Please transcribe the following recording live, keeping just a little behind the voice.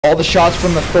all the shots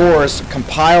from the Thors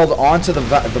compiled onto the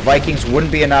Vikings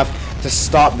wouldn't be enough to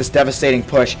stop this devastating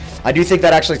push. I do think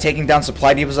that actually taking down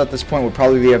supply depots at this point would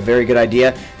probably be a very good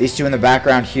idea. These two in the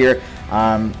background here,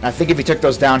 I think if he took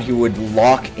those down, he would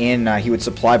lock in, he would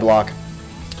supply block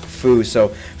OxfOu. So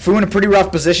OxfOu in a pretty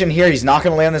rough position here. He's not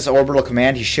going to land this orbital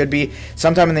command. He should be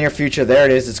sometime in the near future. There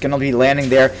it is. It's going to be landing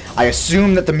there. I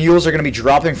assume that the mules are going to be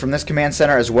dropping from this command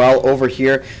center as well over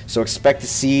here. So expect to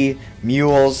see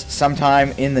mules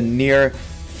sometime in the near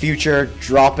future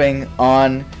dropping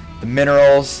on the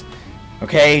minerals.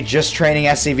 Okay, just training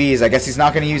SCVs. I guess he's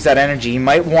not going to use that energy. He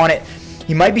might want it.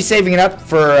 He might be saving it up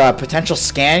for a potential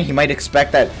scan. He might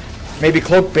expect that maybe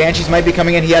Cloaked Banshees might be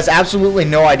coming in. He has absolutely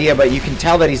no idea, but you can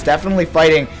tell that he's definitely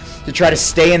fighting to try to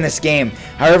stay in this game.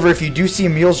 However, if you do see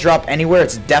mules drop anywhere,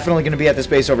 it's definitely going to be at this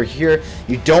base over here.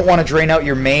 You don't want to drain out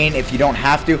your main if you don't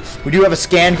have to. We do have a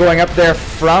scan going up there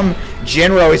from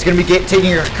Jinro. He's going to be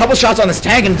taking a couple shots on this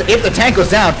tank, and if the tank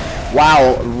goes down,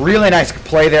 wow, really nice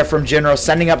play there from Jinro,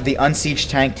 sending up the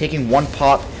unsieged tank, taking one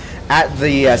pop at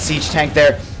the siege tank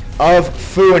there of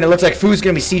OxfOu, and it looks like OxfOu's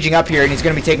going to be sieging up here, and he's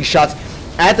going to be taking shots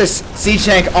at this siege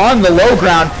tank on the low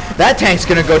ground. That tank's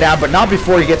going to go down, but not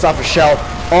before he gets off a shell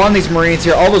on these Marines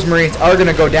here. All those Marines are going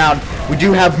to go down. We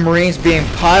do have Marines being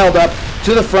piled up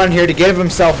to the front here to give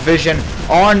himself vision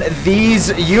on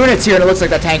these units here, and it looks like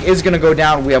that tank is going to go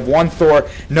down. We have one Thor.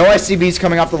 No SCVs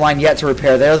coming off the line yet to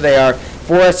repair. There they are.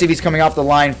 4 SCVs coming off the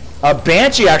line.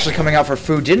 Banshee actually coming out for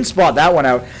OxfOu. Didn't spot that one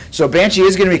out. So Banshee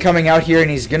is going to be coming out here, and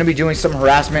he's going to be doing some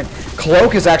harassment.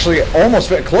 Cloak is actually almost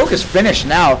Cloak is finished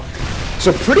now.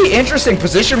 So pretty interesting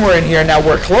position we're in here now,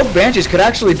 where Cloaked Banshees could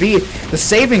actually be the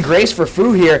saving grace for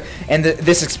OxfOu here, and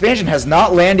this expansion has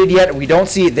not landed yet. We don't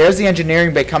see, there's the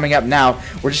engineering bay coming up now.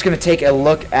 We're just going to take a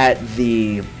look at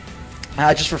the,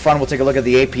 just for fun, we'll take a look at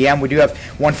the APM. We do have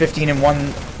 115 and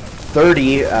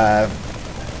 130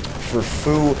 for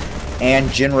OxfOu and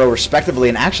Jinro respectively,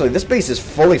 and actually this base is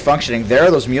fully functioning. There are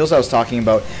those mules I was talking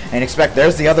about, and expect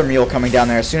there's the other mule coming down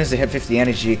there as soon as they hit 50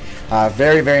 energy.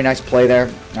 Very, very nice play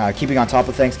there, keeping on top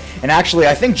of things. And actually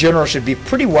I think Jinro should be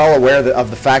pretty well aware of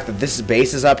the fact that this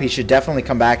base is up. He should definitely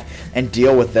come back and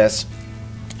deal with this.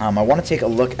 I want to take a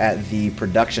look at the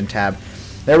production tab.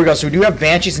 There we go. So we do have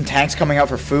Banshees and tanks coming out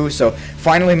for OxfOu. So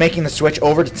finally making the switch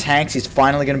over to tanks. He's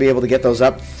finally going to be able to get those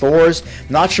up. Thors,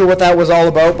 not sure what that was all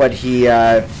about, but he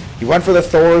went for the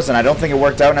Thors, and I don't think it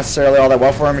worked out necessarily all that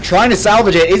well for him. Trying to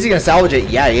salvage it. Is he going to salvage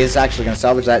it? Yeah, he is actually going to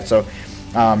salvage that. So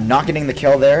not getting the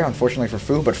kill there, unfortunately, for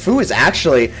OxfOu. But OxfOu is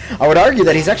actually, I would argue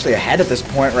that he's actually ahead at this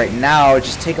point right now.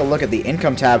 Just take a look at the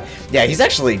income tab. Yeah, he's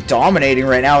actually dominating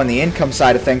right now in the income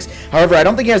side of things. However, I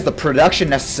don't think he has the production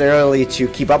necessarily to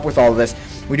keep up with all of this.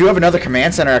 We do have another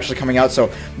command center actually coming out. So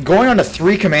going on to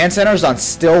 3 command centers on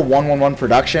still 111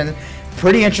 production.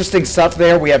 Pretty interesting stuff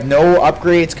there. We have no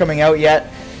upgrades coming out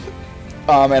yet.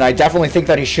 And I definitely think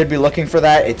that he should be looking for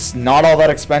that. It's not all that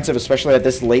expensive, especially at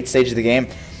this late stage of the game.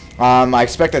 I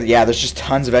expect that, yeah, there's just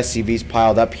tons of SCVs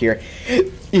piled up here.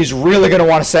 He's really going to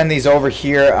want to send these over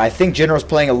here. I think Jinro's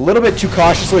playing a little bit too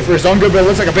cautiously for his own good, but it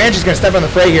looks like a Banshee's going to step on the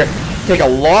fray here. Take a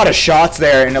lot of shots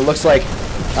there, and it looks like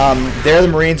there the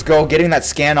Marines go, getting that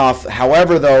scan off.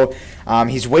 However, though,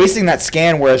 he's wasting that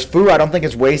scan, whereas OxfOu, I don't think,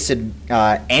 has wasted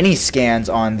any scans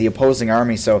on the opposing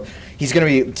army. So he's going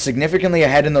to be significantly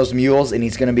ahead in those mules, and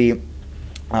he's going to be,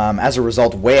 as a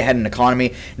result, way ahead in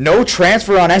economy. No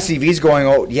transfer on SCVs going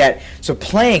out yet, so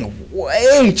playing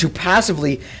way too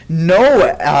passively.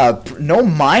 No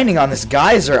mining on this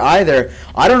geyser either.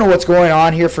 I don't know what's going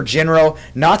on here for Jinro.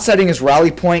 Not setting his rally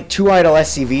point. 2 idle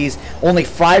SCVs. Only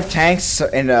 5 tanks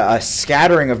and a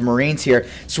scattering of Marines here.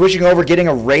 Switching over, getting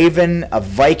a Raven, a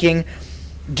Viking.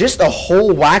 Just a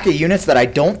whole whack of units that I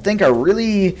don't think are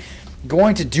really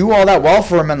going to do all that well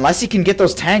for him unless he can get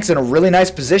those tanks in a really nice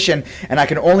position. And I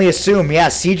can only assume, yeah,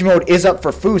 siege mode is up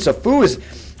for OxfOu. So OxfOu is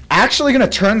actually going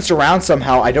to turn this around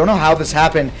somehow. I don't know how this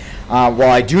happened. Well,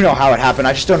 I do know how it happened.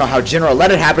 I just don't know how Jinro let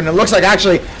it happen. It looks like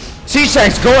actually siege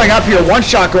tanks going up here. One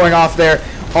shot going off there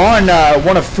on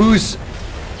one of OxfOu's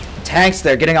tanks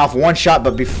there, getting off one shot,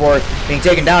 but before being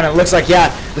taken down. And it looks like, yeah,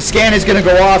 the scan is going to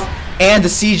go off, and the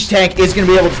siege tank is going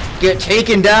to be able to get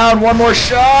taken down. One more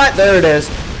shot. There it is.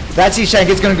 That siege tank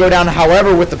is going to go down,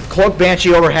 however, with the Cloaked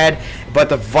Banshee overhead, but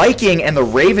the Viking and the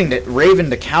Raven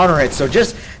to counter it. So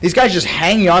just these guys just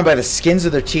hanging on by the skins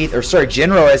of their teeth, or sorry,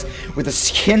 Jinro is with the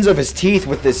skins of his teeth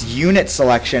with this unit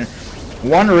selection.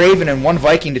 1 Raven and 1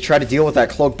 Viking to try to deal with that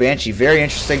Cloaked Banshee. Very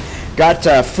interesting. Got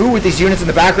OxfOu with these units in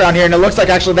the background here, and it looks like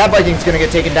actually that Viking's going to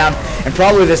get taken down, and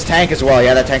probably this tank as well.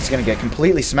 Yeah, that tank's going to get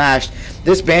completely smashed.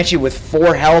 This Banshee with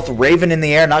 4 health, Raven in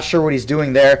the air, not sure what he's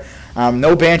doing there.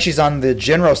 No Banshees on the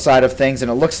Jinro side of things,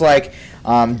 and it looks like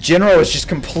Jinro is just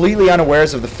completely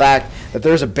unawares of the fact that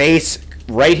there's a base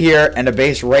right here and a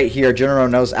base right here. Jinro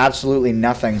knows absolutely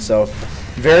nothing, so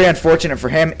very unfortunate for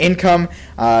him. Income,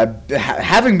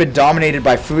 having been dominated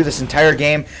by Fu this entire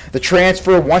game. The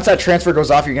transfer, once that transfer goes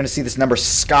off, you're going to see this number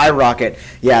skyrocket.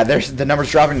 Yeah, the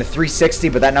number's dropping to 360,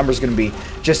 but that number's going to be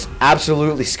just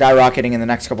absolutely skyrocketing in the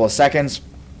next couple of seconds.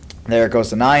 There it goes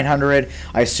to 900.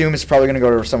 I assume it's probably going to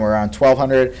go to somewhere around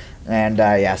 1200, and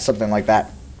yeah, something like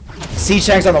that. Siege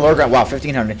tanks on the low ground. Wow,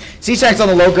 1500. Siege tanks on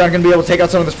the low ground going to be able to take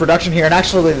out some of this production here. And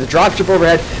actually, the dropship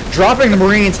overhead, dropping the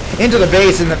Marines into the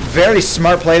base. And a very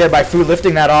smart play there by Fu,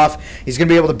 lifting that off. He's going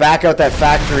to be able to back out that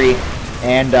factory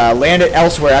and land it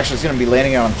elsewhere. Actually, he's going to be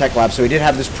landing it on the tech lab. So he did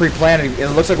have this pre-planned. It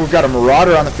looks like we've got a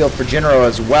Marauder on the field for Jinro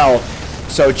as well.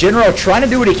 So Jinro trying to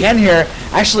do what he can here.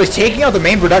 Actually taking out the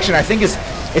main production, I think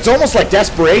it's almost like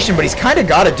desperation, but he's kind of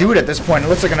got to do it at this point. It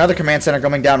looks like another command center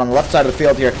coming down on the left side of the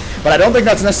field here, but I don't think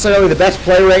that's necessarily the best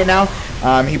play right now.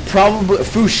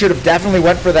 Fu should have definitely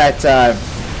went for that,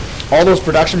 all those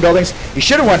production buildings. He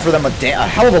should have went for them a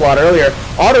hell of a lot earlier.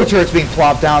 Auto turrets being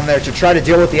plopped down there to try to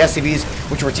deal with the SCVs,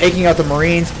 which were taking out the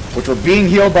Marines, which were being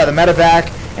healed by the medevac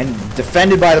and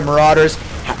defended by the Marauders.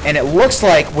 And it looks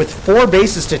like with 4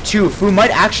 bases to 2, Fu might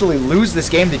actually lose this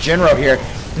game to Jinro here.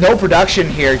 No production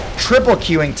here, triple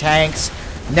queuing tanks,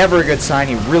 never a good sign.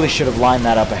 He really should have lined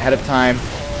that up ahead of time,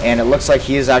 and it looks like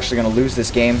he is actually going to lose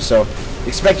this game. So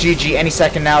expect GG any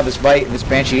second now. This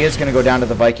Banshee is going to go down to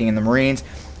the Viking and the Marines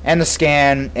and the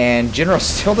scan, and Jinro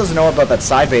still doesn't know about that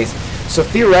side base. So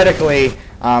theoretically,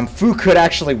 Fu could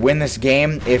actually win this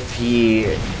game if he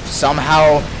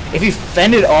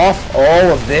fended off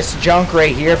all of this junk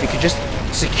right here. If he could just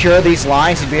secure these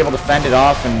lines, he'd be able to fend it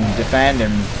off and defend.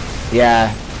 And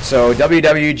yeah, so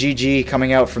WWGG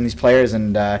coming out from these players,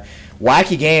 and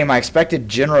wacky game. I expected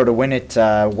Jinro to win it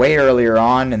way earlier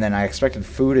on, and then I expected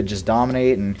Fu to just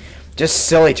dominate, and just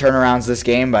silly turnarounds this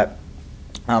game. But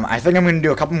I think I'm going to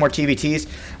do a couple more TVTs.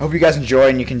 I hope you guys enjoy,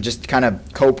 and you can just kind of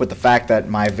cope with the fact that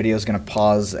my video is going to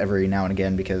pause every now and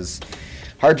again, because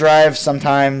hard drives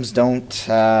sometimes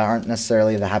aren't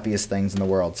necessarily the happiest things in the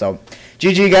world. So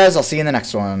GG guys, I'll see you in the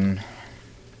next one.